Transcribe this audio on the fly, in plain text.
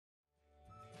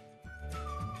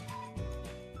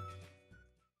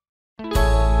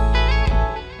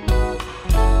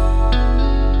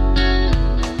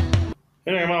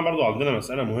هنا يا جماعه برضو عندنا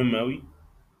مساله مهمه قوي.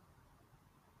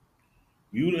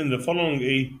 بيقول in the following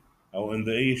A او in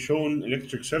the A shown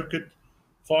electric circuit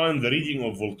find the reading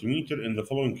of voltmeter in the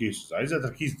following cases. عايزها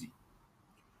تركيز دي.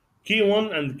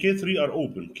 K1 and K3 are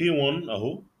open. K1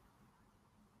 اهو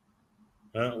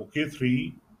ها، و K3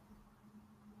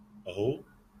 اهو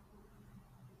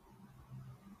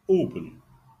open،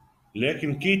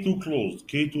 لكن K2 closed.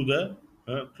 K2 ده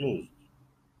ها closed.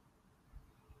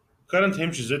 current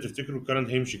هيمشي ازاي تفتكروا؟ current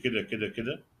هيمشي كده كده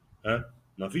كده ها،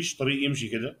 مفيش طريق يمشي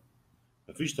كده،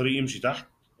 مفيش طريق يمشي تحت،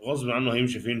 غصب عنه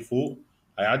هيمشي فين؟ فوق.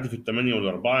 هيعدي في الثمانية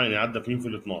والأربعة، يعني عدى فين؟ في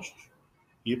ال 12.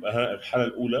 يبقى ها الحالة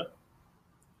الأولى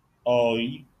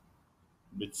I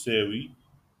بتساوي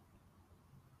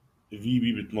في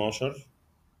بي ب 12،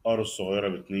 ار الصغيرة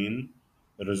ب 2،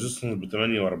 الريزستنس ب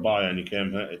 8 و4، يعني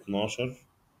كام؟ ها 12،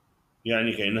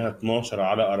 يعني كأنها 12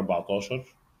 على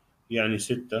 14، يعني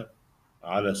 6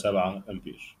 على 7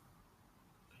 أمبير.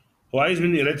 هو عايز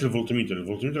مني قراية الفولتميتر.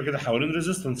 الفولتميتر كده حوالين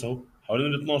ريزيستنس اهو،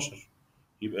 حوالين ال 12،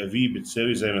 يبقى في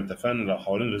بتساوي زي ما اتفقنا لو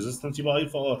حوالين ريزيستنس يبقى اي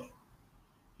في ار،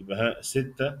 يبقى ها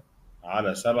 6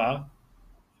 على 7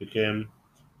 في كام؟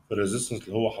 في الريزيستنس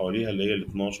اللي هو حواليها اللي هي ال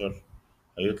 12،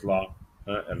 هيطلع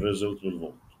ها الريزلت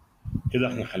بالفولت. كده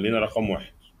احنا حلينا رقم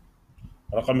واحد.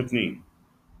 رقم اتنين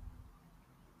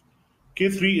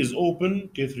K3 is open،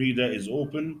 K3 ده is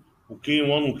open، و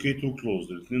K1 و K2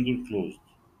 closed، الاثنين دول closed.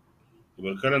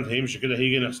 يبقى الكرنت هيمشي كده،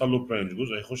 هيجي يحصل له برانش،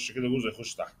 جزء هيخش كده جزء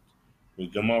هيخش تحت،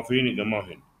 ويتجمعوا فين؟ يتجمعوا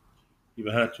هنا.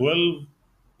 يبقى ها 12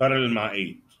 بارلل مع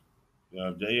 8، يعني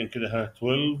مبدئيا كده ها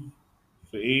 12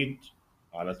 في 8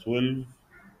 على 12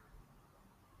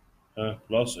 ها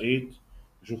بلس 8،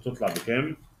 نشوف تطلع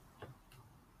بكام.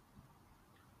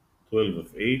 12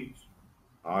 في 8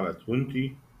 على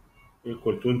 20 equal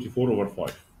 24 over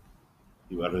 5.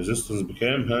 يبقى الريزيستنس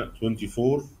بكام؟ ها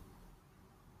 24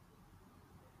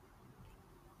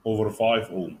 over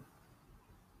 5 اوم.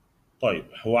 طيب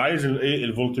هو عايز الايه؟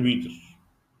 الفولتميتر.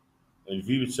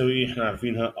 الفي بتساوي ايه؟ احنا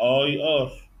عارفينها اي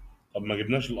ار. طب ما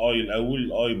جبناش الاي الاول.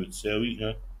 الاي بتساوي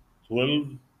ها 12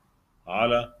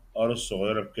 على ار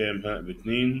الصغيره بكام؟ ها ب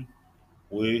 2،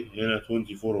 وهنا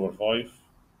 24 over 5.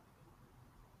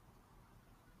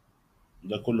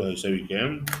 ده كله هيساوي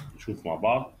كام؟ نشوف مع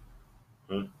بعض.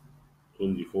 ها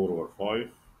 24 over 5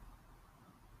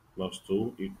 plus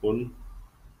 2 equal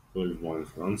 12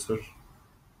 minus answer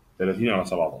 30 على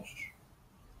 17.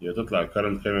 يبقى تطلع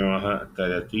الكرنت كام معاها؟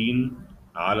 30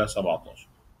 على 17.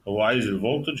 هو عايز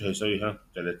الفولتج، هيساوي ها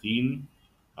 30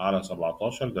 على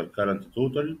 17، ده الكرنت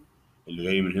توتال اللي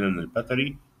جاي من هنا من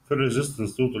الباتري، في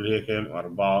الريزيستنس توتال اللي هي كام؟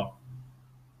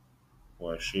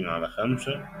 24 على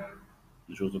 5.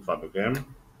 نشوف تطلع بكام.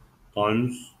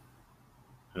 تايمز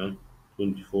ها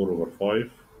 24 اوفر 5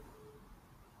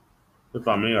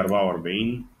 تطلع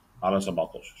 144 على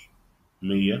 17.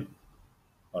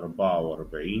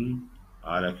 144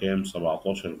 على كام؟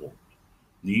 17 فولت.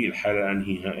 دي الحالة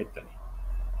انهي؟ ها التانية.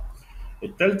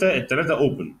 التلاتة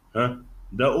اوبن، ها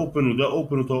ده اوبن وده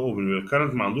اوبن وده اوبن،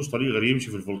 الكرنت ما عندوش طريق غير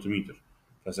يمشي في الفولتميتر،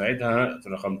 فساعتها ها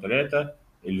رقم 3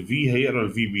 الفي هيقرا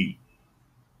الفي بي.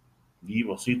 دي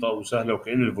بسيطة وسهلة،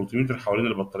 وكأن الفولتميتر حوالين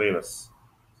البطارية بس.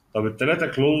 طب التلاتة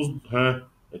كلوزد، ها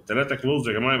التلاتة كلوزد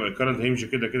يا جماعة، يبقى الكرنت هيمشي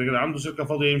كده كده كده، عنده سكة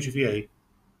فاضية يمشي فيها اهي،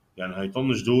 يعني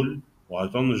هيطنش دول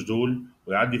وهيطنش دول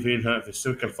ويعدي فين؟ ها في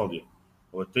السكة الفاضية،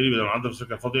 وبالتالي بدل ما عدى في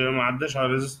السكة الفاضية ما عداش على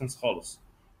ريزيستنس خالص.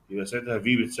 يبقى ساعتها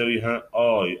في بتساوي ها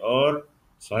اي ار.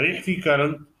 صحيح في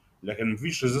كارنت لكن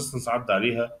مفيش ريزيستنس عدى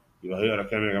عليها، يبقى هيقرا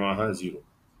كام يا جماعه؟ ها زيرو.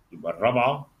 يبقى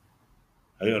الرابعه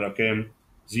هيقرا كام؟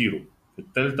 زيرو. في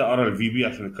الثالثه قرا الفي بي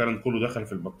عشان الكارنت كله دخل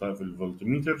في في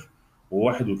الفولتميتر،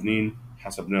 وواحد واثنين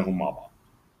حسبناهم مع بعض.